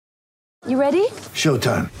You ready?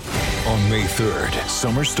 Showtime. On May 3rd,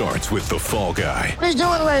 summer starts with The Fall Guy. Let's do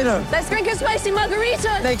it later. Let's drink a spicy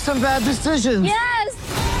margarita. Make some bad decisions. Yes!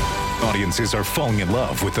 Audiences are falling in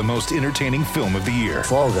love with the most entertaining film of the year.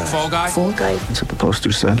 Fall Guy. Fall Guy? Fall guy. That's what the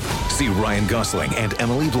poster said. See Ryan Gosling and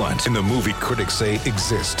Emily Blunt in the movie critics say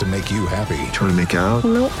exists to make you happy. Trying to make it out?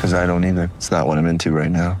 Nope. Because I don't either. It's not what I'm into right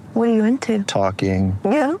now. What are you into? Talking.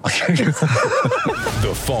 Yeah.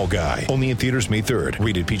 The Fall Guy. Only in theaters May 3rd.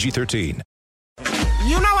 Rated PG-13.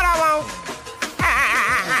 You know what I want?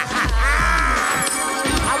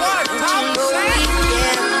 I want a talk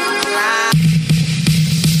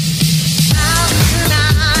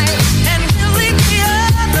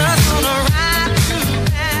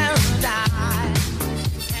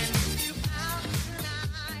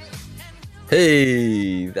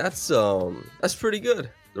Hey, that's pretty good.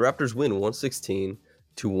 The Raptors win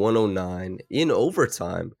 116-109 in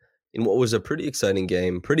overtime in what was a pretty exciting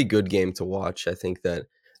game, pretty good game to watch. I think that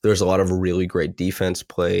there's a lot of really great defense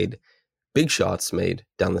played, big shots made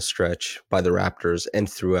down the stretch by the Raptors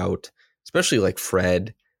and throughout, especially like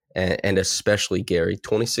Fred and especially Gary.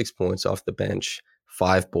 26 points off the bench,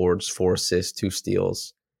 5 boards, 4 assists, 2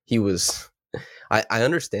 steals. He was, I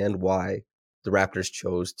understand why the Raptors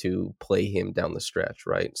chose to play him down the stretch,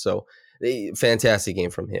 right? So, fantastic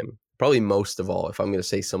game from him. Probably most of all, if I'm going to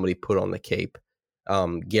say somebody put on the cape,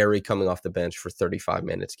 Gary coming off the bench for 35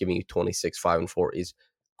 minutes, giving you 26, 5, and 4 is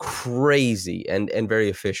crazy and very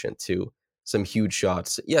efficient too. Some huge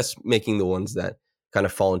shots. Yes, making the ones that kind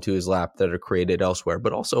of fall into his lap that are created elsewhere,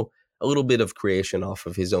 but also a little bit of creation off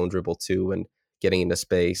of his own dribble too and getting into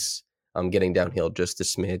space, getting downhill just a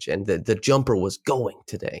smidge. And the jumper was going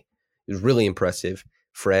today. It was really impressive.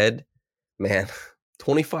 Fred, man,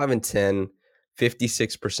 25 and 10,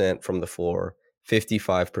 56% from the floor,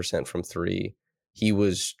 55% from 3. He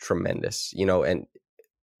was tremendous, and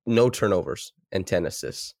no turnovers and 10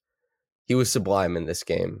 assists. He was sublime in this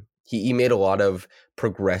game. He made a lot of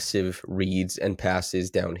progressive reads and passes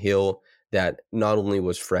downhill that not only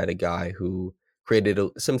was Fred a guy who created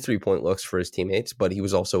some 3-point looks for his teammates, but he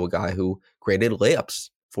was also a guy who created layups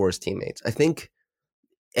for his teammates. I think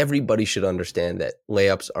everybody should understand that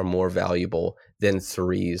layups are more valuable than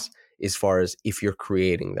threes as far as if you're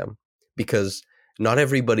creating them, because not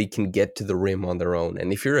everybody can get to the rim on their own.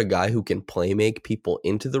 And if you're a guy who can play make people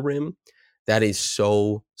into the rim, that is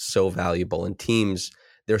so valuable. And teams,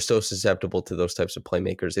 they're so susceptible to those types of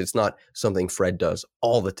playmakers. It's not something Fred does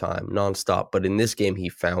all the time, nonstop. But in this game, he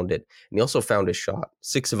found it. And he also found his shot,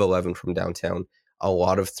 6 of 11 from downtown, a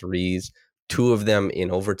lot of threes, 2 of them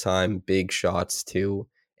in overtime, big shots too,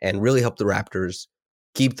 and really helped the Raptors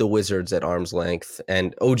keep the Wizards at arm's length.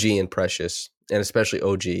 And OG and Precious, and especially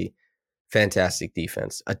OG, fantastic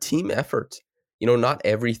defense. A team effort. Not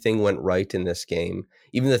everything went right in this game.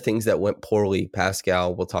 Even the things that went poorly,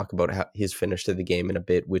 Pascal, we'll talk about his finish to the game in a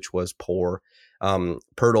bit, which was poor.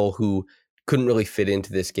 Poeltl, who couldn't really fit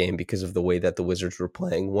into this game because of the way that the Wizards were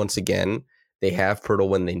playing. Once again, they have Poeltl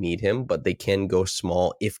when they need him, but they can go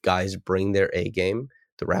small if guys bring their A game.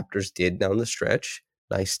 The Raptors did down the stretch.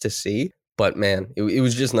 Nice to see. But man, it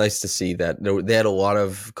was just nice to see that they had a lot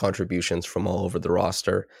of contributions from all over the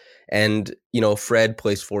roster. And, Fred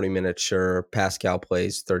plays 40 minutes, sure. Pascal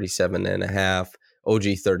plays 37 and a half.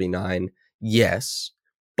 OG 39. Yes,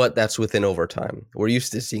 but that's within overtime. We're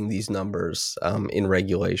used to seeing these numbers in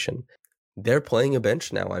regulation. They're playing a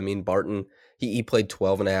bench now. I mean, Barton, he played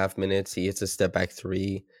 12 and a half minutes. He hits a step back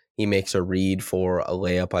 3. He makes a read for a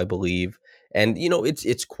layup, I believe. And,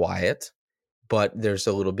 it's quiet, but there's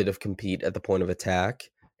a little bit of compete at the point of attack.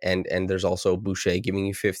 And there's also Boucher giving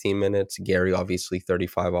you 15 minutes. Gary, obviously,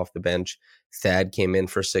 35 off the bench. Thad came in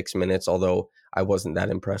for 6 minutes, although I wasn't that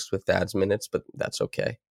impressed with Thad's minutes, but that's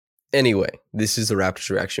okay. Anyway, this is the Raptors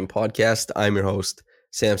Reaction Podcast. I'm your host,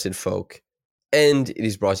 Samson Folk, and it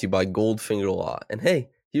is brought to you by Goldfinger Law. And hey,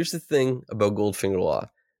 here's the thing about Goldfinger Law.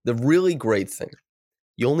 The really great thing,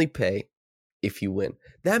 you only pay if you win.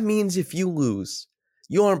 That means if you lose,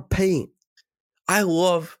 you aren't paying. I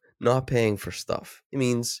love not paying for stuff. It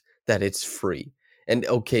means that it's free. And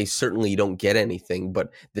okay, certainly you don't get anything,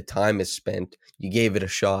 but the time is spent. You gave it a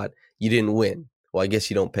shot. You didn't win. Well, I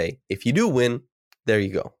guess you don't pay. If you do win, there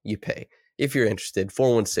you go. You pay. If you're interested,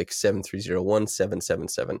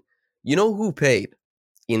 416-730-1777. You know who paid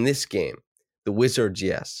in this game? The Wizards,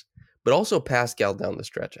 yes. But also Pascal down the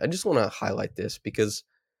stretch. I just want to highlight this because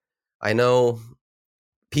I know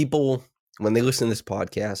people, when they listen to this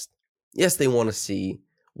podcast, yes, they want to see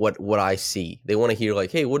what I see. They want to hear like,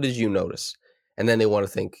 hey, what did you notice? And then they want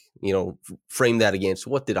to think, frame that against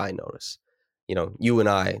what did I notice? you and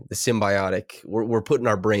I, the symbiotic, we're putting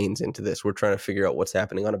our brains into this. We're trying to figure out what's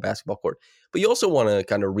happening on a basketball court. But you also want to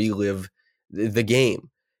kind of relive the game.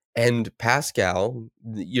 And Pascal,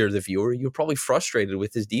 you're the viewer, you're probably frustrated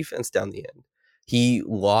with his defense down the end. He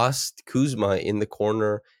lost Kuzma in the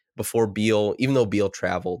corner before Beal, even though Beal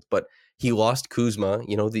traveled, but he lost Kuzma,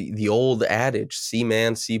 the old adage, see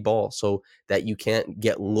man, see ball, so that you can't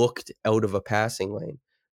get looked out of a passing lane.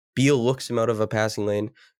 Beal looks him out of a passing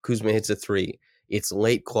lane. Kuzma hits a three. It's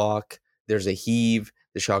late clock. There's a heave.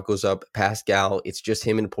 The shot goes up. Pascal, it's just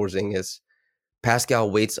him and Porzingis.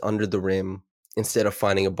 Pascal waits under the rim instead of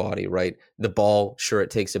finding a body, right? The ball, sure, it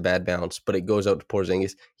takes a bad bounce, but it goes out to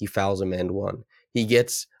Porzingis. He fouls him and one. He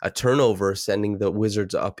gets a turnover, sending the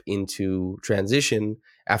Wizards up into transition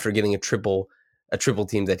after getting a triple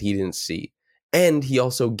team that he didn't see. And he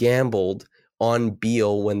also gambled on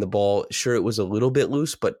Beal when the ball, sure, it was a little bit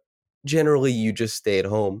loose, but generally you just stay at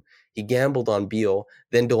home. He gambled on Beal.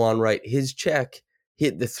 Then DeLon Wright, his check,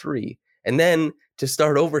 hit the three. And then to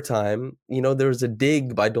start overtime, there was a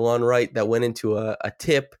dig by DeLon Wright that went into a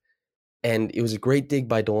tip, and it was a great dig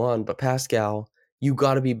by DeLon. But Pascal, you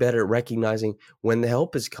got to be better at recognizing when the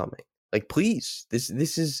help is coming. Like, please, this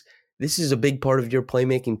is a big part of your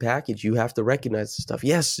playmaking package. You have to recognize the stuff.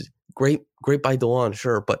 Yes, great by DeLon,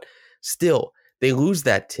 sure, but still, they lose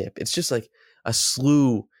that tip. It's just like a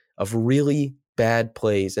slew of really bad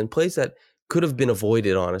plays and plays that could have been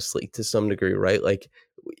avoided, honestly, to some degree, right? Like,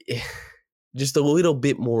 just a little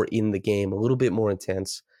bit more in the game, a little bit more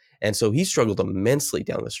intense. And so he struggled immensely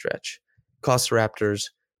down the stretch. Cost the Raptors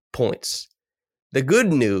points. The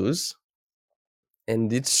good news,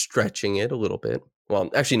 and it's stretching it a little bit. Well,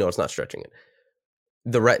 actually, no, it's not stretching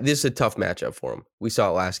it. This is a tough matchup for him. We saw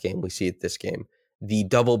it last game. We see it this game. The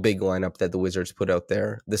double big lineup that the Wizards put out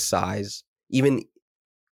there, the size, even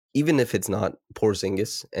if it's not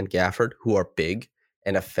Porzingis and Gafford, who are big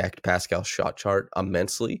and affect Pascal's shot chart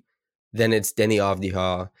immensely, then it's Deni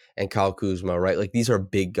Avdija and Kyle Kuzma, right? Like, these are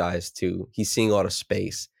big guys too. He's seeing a lot of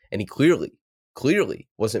space, and he clearly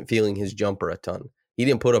wasn't feeling his jumper a ton. He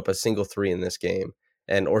didn't put up a single three in this game,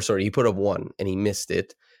 he put up one and he missed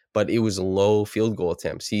it, but it was low field goal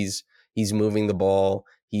attempts. He's moving the ball.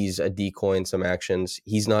 He's a decoy in some actions.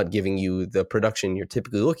 He's not giving you the production you're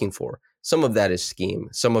typically looking for. Some of that is scheme.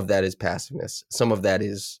 Some of that is passiveness. Some of that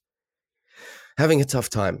is having a tough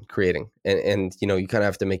time creating. And you kind of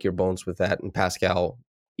have to make your bones with that. And Pascal,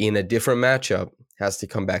 in a different matchup, has to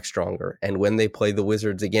come back stronger. And when they play the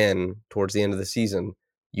Wizards again towards the end of the season,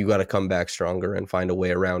 you got to come back stronger and find a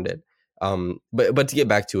way around it. But to get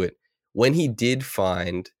back to it, when he did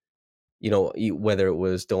find, whether it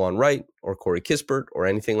was DeLon Wright or Corey Kispert or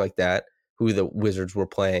anything like that, who the Wizards were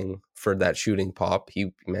playing for that shooting pop,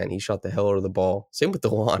 he shot the hell out of the ball. Same with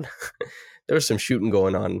DeLon. There was some shooting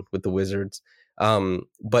going on with the Wizards.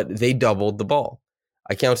 But they doubled the ball.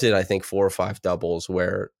 I counted, I think, 4 or 5 doubles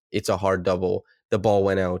where it's a hard double. The ball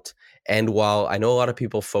went out. And while I know a lot of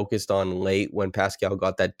people focused on late when Pascal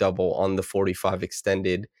got that double on the 45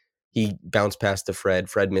 extended, he bounced past to Fred.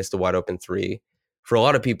 Fred missed a wide open three. For a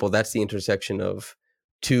lot of people, that's the intersection of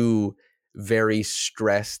two very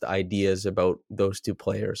stressed ideas about those two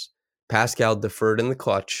players. Pascal deferred in the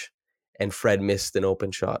clutch, and Fred missed an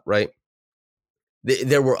open shot, right?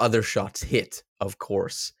 There were other shots hit, of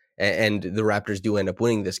course, and the Raptors do end up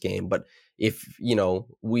winning this game. But if,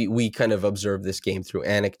 we kind of observe this game through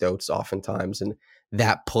anecdotes oftentimes, and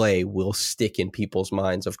that play will stick in people's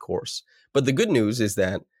minds, of course. But the good news is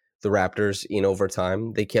that the Raptors, in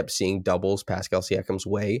overtime, they kept seeing doubles Pascal Siakam's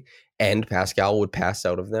way, and Pascal would pass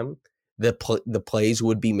out of them. The plays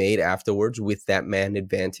would be made afterwards with that man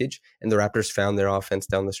advantage, and the Raptors found their offense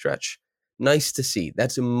down the stretch. Nice to see.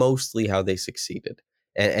 That's mostly how they succeeded.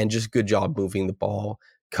 And just good job moving the ball,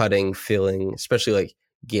 cutting, filling, especially like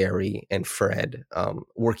Gary and Fred,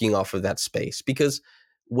 working off of that space. Because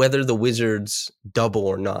whether the Wizards double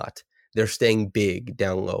or not, they're staying big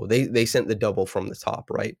down low. They sent the double from the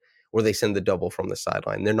top, right? Or they send the double from the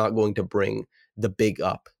sideline. They're not going to bring the big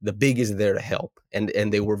up. The big is there to help. And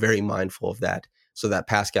they were very mindful of that, so that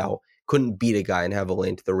Pascal couldn't beat a guy and have a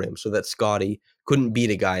lane to the rim, so that Scottie couldn't beat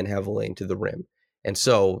a guy and have a lane to the rim. And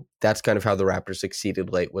so that's kind of how the Raptors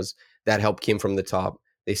succeeded late, was that help came from the top.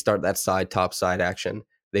 They start that top side action.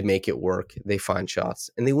 They make it work. They find shots,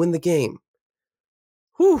 and they win the game.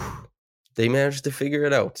 Whew. They managed to figure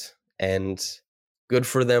it out, and good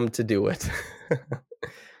for them to do it.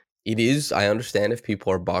 It is, I understand if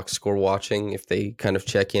people are box score watching, if they kind of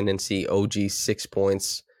check in and see OG 6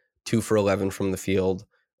 points, 2 for 11 from the field,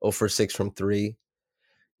 0 for 6 from 3.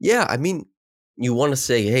 Yeah, I mean, you want to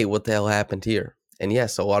say, hey, what the hell happened here? And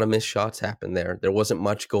yes, a lot of missed shots happened there. There wasn't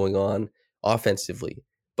much going on offensively.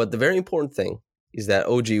 But the very important thing is that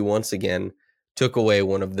OG once again took away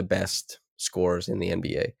one of the best scorers in the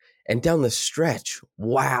NBA. And down the stretch,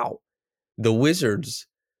 wow, the Wizards,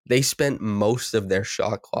 they spent most of their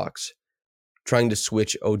shot clocks trying to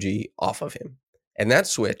switch OG off of him. And that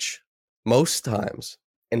switch, most times,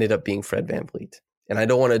 ended up being Fred VanVleet. And I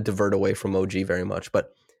don't want to divert away from OG very much,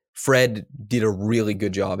 but Fred did a really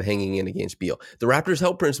good job hanging in against Beal. The Raptors'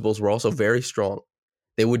 help principles were also very strong.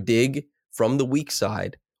 They would dig from the weak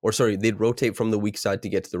side, they'd rotate from the weak side to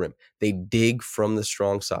get to the rim. They dig from the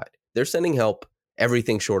strong side. They're sending help,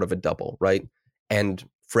 everything short of a double, right? And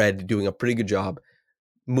Fred doing a pretty good job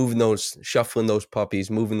shuffling those puppies,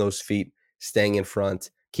 moving those feet, staying in front,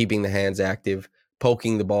 keeping the hands active,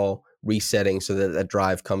 poking the ball, resetting so that that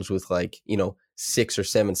drive comes with 6 or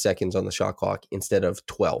 7 seconds on the shot clock instead of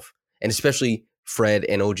 12. And especially Fred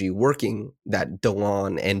and OG working that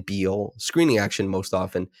DeLon and Beal screening action most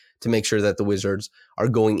often to make sure that the Wizards are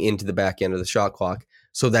going into the back end of the shot clock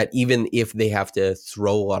so that even if they have to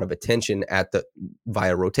throw a lot of attention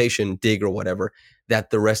via rotation, dig or whatever, that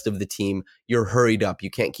the rest of the team, you're hurried up. You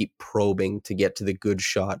can't keep probing to get to the good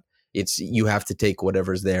shot. You have to take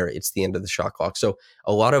whatever's there. It's the end of the shot clock. So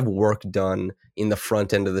a lot of work done in the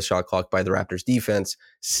front end of the shot clock by the Raptors defense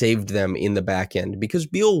saved them in the back end because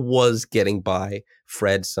Beal was getting by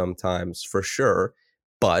Fred sometimes for sure,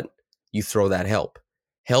 but you throw that help.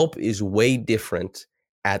 Help is way different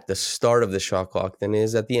at the start of the shot clock than it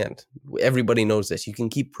is at the end. Everybody knows this. You can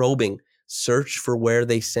keep probing, search for where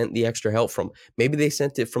they sent the extra help from. Maybe they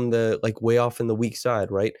sent it from the way off in the weak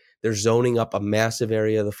side, right? They're zoning up a massive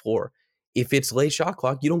area of the floor. If it's late shot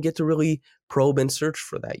clock, you don't get to really probe and search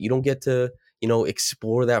for that. You don't get to,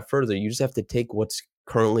 explore that further. You just have to take what's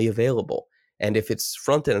currently available. And if it's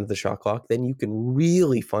front end of the shot clock, then you can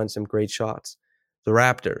really find some great shots. The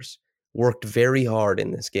Raptors worked very hard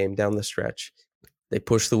in this game down the stretch. They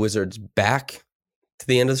pushed the Wizards back to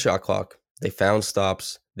the end of the shot clock. They found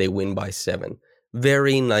stops. They win by 7.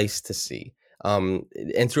 Very nice to see. And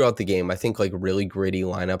throughout the game, I think really gritty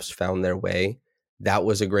lineups found their way. That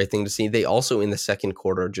was a great thing to see. They also in the second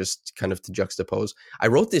quarter, just kind of to juxtapose, I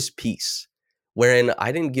wrote this piece wherein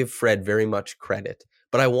I didn't give Fred very much credit,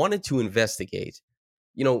 but I wanted to investigate.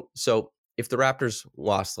 So if the Raptors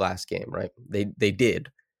lost last game, right? They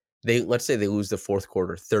did. Let's say they lose the fourth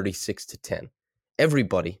quarter, 36-10.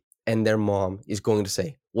 Everybody and their mom is going to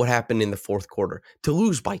say, what happened in the fourth quarter? To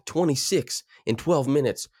lose by 26 in 12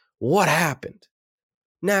 minutes, what happened?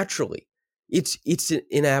 Naturally, it's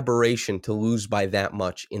an aberration to lose by that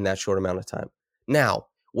much in that short amount of time. Now,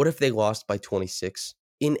 what if they lost by 26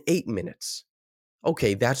 in 8 minutes?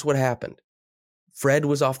 Okay, that's what happened. Fred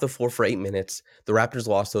was off the floor for 8 minutes. The Raptors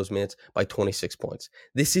lost those minutes by 26 points.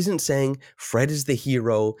 This isn't saying Fred is the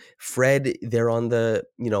hero. Fred, they're on the,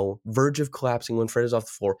 verge of collapsing when Fred is off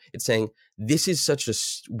the floor. It's saying this is such a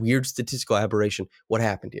weird statistical aberration. What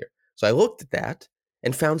happened here? So I looked at that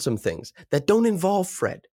and found some things that don't involve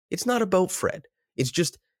Fred. It's not about Fred. It's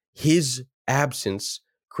just his absence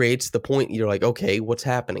creates the point. You're like, okay, what's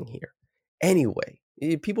happening here? Anyway,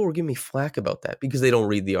 people were giving me flack about that because they don't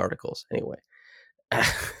read the articles anyway.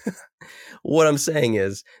 What I'm saying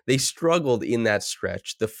is they struggled in that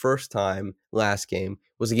stretch. The first time last game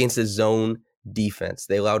was against a zone defense.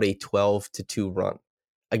 They allowed a 12-2 run.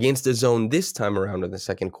 Against a zone this time around in the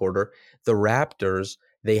second quarter, the Raptors,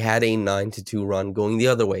 they had a 9-2 run going the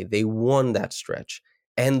other way. They won that stretch.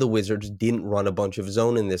 And the Wizards didn't run a bunch of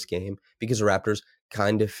zone in this game because the Raptors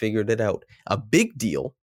kind of figured it out. A big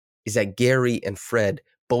deal is that Gary and Fred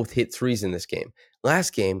both hit threes in this game.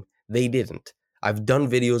 Last game, they didn't. I've done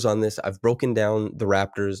videos on this. I've broken down the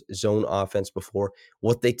Raptors' zone offense before,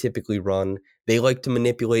 what they typically run. They like to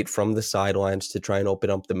manipulate from the sidelines to try and open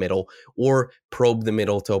up the middle or probe the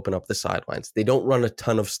middle to open up the sidelines. They don't run a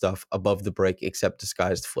ton of stuff above the break except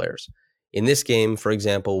disguised flares. In this game, for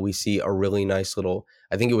example, we see a really nice little,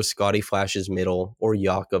 I think it was Scotty Flash's middle or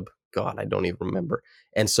Jakob. God, I don't even remember.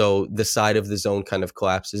 And so the side of the zone kind of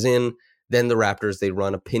collapses in. Then the Raptors, they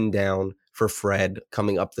run a pin down for Fred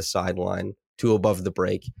coming up the sideline to above the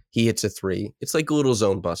break. He hits a three. It's like a little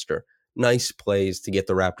zone buster. Nice plays to get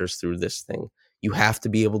the Raptors through this thing. You have to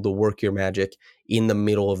be able to work your magic in the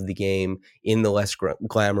middle of the game, in the less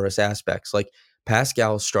glamorous aspects. Like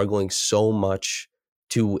Pascal struggling so much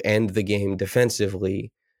to end the game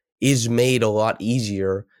defensively is made a lot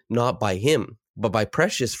easier, not by him, but by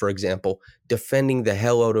Precious, for example, defending the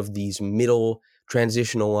hell out of these middle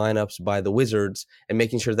transitional lineups by the Wizards and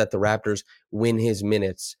making sure that the Raptors win his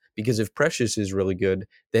minutes because if Precious is really good,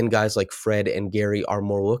 then guys like Fred and Gary are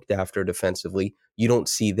more looked after defensively. You don't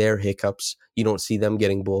see their hiccups. You don't see them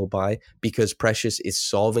getting blown by because Precious is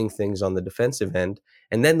solving things on the defensive end.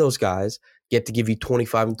 And then those guys get to give you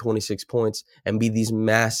 25 and 26 points and be these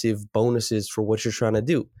massive bonuses for what you're trying to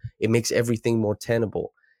do. It makes everything more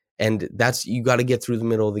tenable. And you got to get through the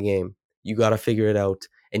middle of the game. You got to figure it out.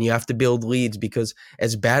 And you have to build leads because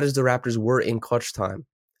as bad as the Raptors were in clutch time,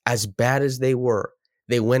 as bad as they were,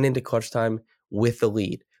 they went into clutch time with a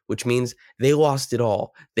lead, which means they lost it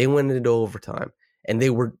all. They went into overtime and they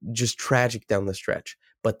were just tragic down the stretch,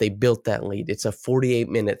 but they built that lead. It's a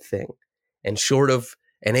 48-minute thing. And short of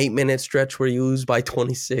an 8-minute stretch where you lose by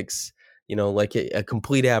 26, like a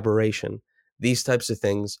complete aberration, these types of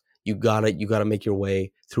things, you gotta make your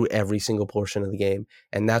way through every single portion of the game.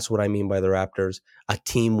 And that's what I mean by the Raptors. A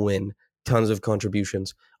team win, tons of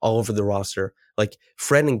contributions all over the roster. Like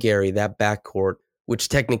Fred and Gary, that backcourt, which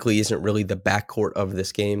technically isn't really the backcourt of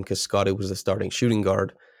this game because Scottie was the starting shooting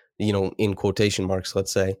guard, in quotation marks,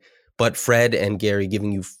 let's say. But Fred and Gary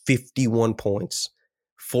giving you 51 points,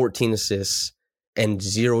 14 assists, and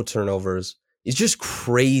 0 turnovers is just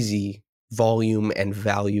crazy volume and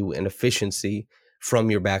value and efficiency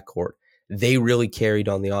from your backcourt. They really carried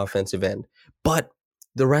on the offensive end. But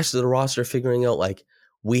the rest of the roster figuring out, like,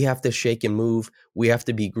 we have to shake and move, we have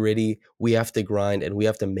to be gritty, we have to grind, and we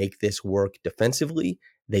have to make this work defensively.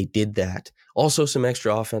 They did that. Also some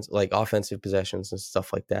extra offensive possessions and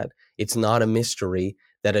stuff like that. It's not a mystery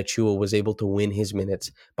that Achiuwa was able to win his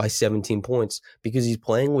minutes by 17 points because he's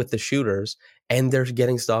playing with the shooters and they're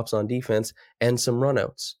getting stops on defense and some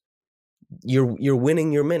runouts. You're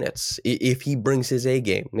winning your minutes if he brings his A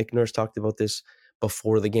game. Nick Nurse talked about this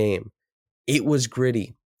before the game. It was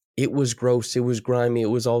gritty. It was gross. It was grimy. It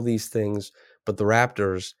was all these things. But the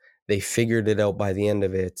Raptors, they figured it out by the end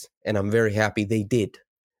of it. And I'm very happy they did.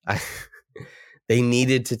 They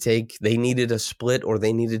needed a split or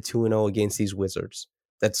they needed 2-0 against these Wizards.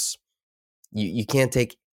 That's, you can't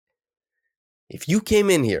take, if you came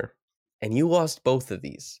in here and you lost both of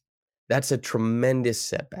these, that's a tremendous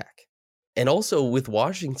setback. And also with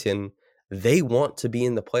Washington, they want to be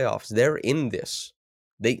in the playoffs. They're in this.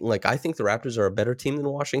 I think the Raptors are a better team than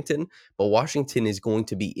Washington, but Washington is going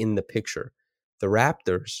to be in the picture. The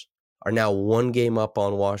Raptors are now 1 game up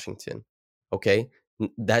on Washington. Okay?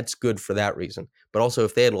 That's good for that reason. But also,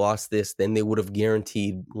 if they had lost this, then they would have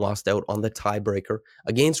guaranteed lost out on the tiebreaker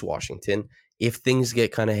against Washington if things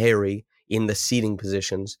get kind of hairy in the seeding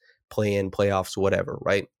positions, play-in, playoffs, whatever,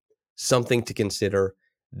 right? Something to consider.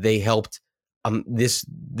 They helped. This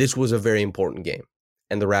was a very important game.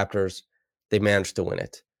 And the Raptors, they managed to win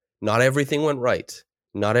it. Not everything went right.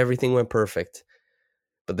 Not everything went perfect.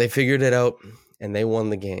 But they figured it out, and they won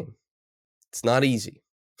the game. It's not easy.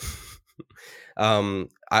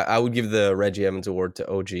 I would give the Reggie Evans award to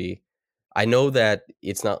OG. I know that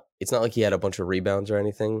it's not like he had a bunch of rebounds or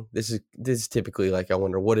anything. This is typically like, I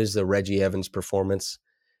wonder, what is the Reggie Evans performance?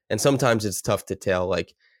 And sometimes it's tough to tell,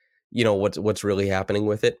 like, what's really happening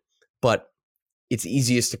with it. But it's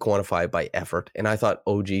easiest to quantify by effort. And I thought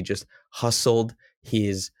OG just hustled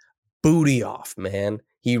his booty off, man.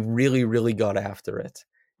 He really, really got after it.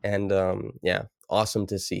 And awesome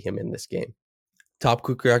to see him in this game. Top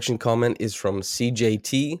quick reaction comment is from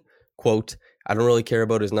CJT. Quote, I don't really care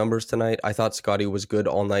about his numbers tonight. I thought Scottie was good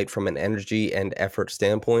all night from an energy and effort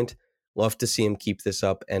standpoint. Love to see him keep this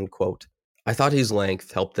up, end quote. I thought his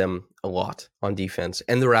length helped them a lot on defense,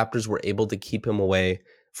 and the Raptors were able to keep him away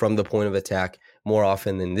from the point of attack more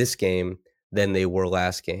often in this game than they were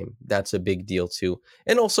last game. That's a big deal too.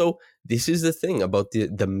 And also, this is the thing about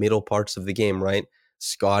the middle parts of the game, right?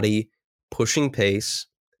 Scottie pushing pace,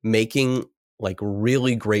 making like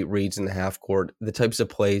really great reads in the half court, the types of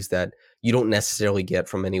plays that you don't necessarily get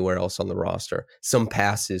from anywhere else on the roster. Some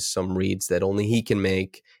passes, some reads that only he can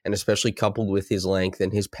make, and especially coupled with his length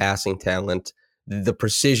and his passing talent, the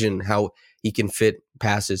precision, how he can fit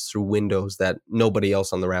passes through windows that nobody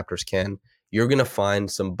else on the Raptors can. You're going to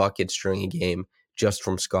find some buckets during a game just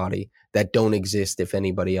from Scottie that don't exist if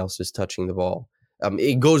anybody else is touching the ball.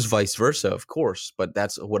 It goes vice versa, of course, but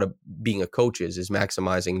that's what being a coach is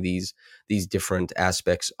maximizing these different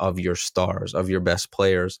aspects of your stars, of your best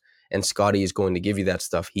players. And Scottie is going to give you that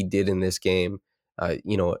stuff. He did in this game, a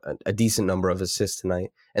decent number of assists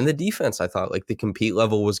tonight. And the defense, I thought, like the compete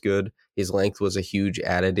level was good. His length was a huge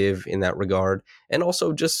additive in that regard. And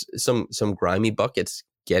also just some grimy buckets,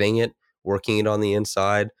 getting it, working it on the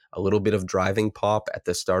inside, a little bit of driving pop at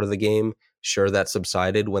the start of the game. Sure, that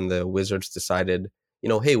subsided when the Wizards decided,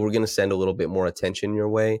 hey, we're going to send a little bit more attention your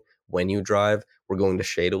way when you drive. We're going to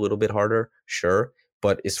shade a little bit harder. Sure.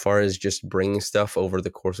 But as far as just bringing stuff over the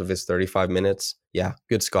course of his 35 minutes, yeah,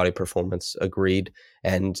 good Scotty performance, agreed.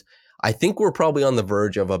 And I think we're probably on the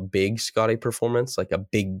verge of a big Scotty performance, like a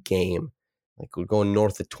big game. Like we're going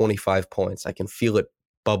north of 25 points. I can feel it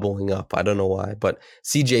bubbling up. I don't know why. But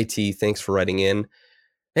CJT, thanks for writing in.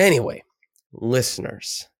 Anyway,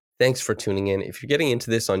 listeners, thanks for tuning in. If you're getting into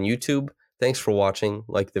this on YouTube, thanks for watching.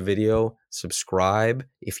 Like the video, subscribe.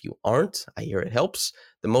 If you aren't, I hear it helps.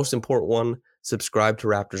 The most important one, subscribe to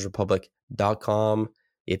RaptorsRepublic.com.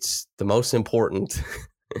 It's the most important.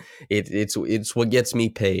 It's what gets me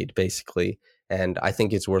paid, basically. And I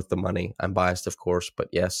think it's worth the money. I'm biased, of course, but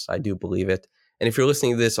yes, I do believe it. And if you're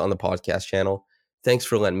listening to this on the podcast channel, thanks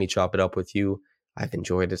for letting me chop it up with you. I've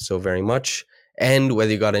enjoyed it so very much. And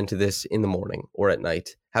whether you got into this in the morning or at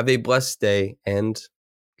night, have a blessed day and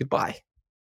goodbye.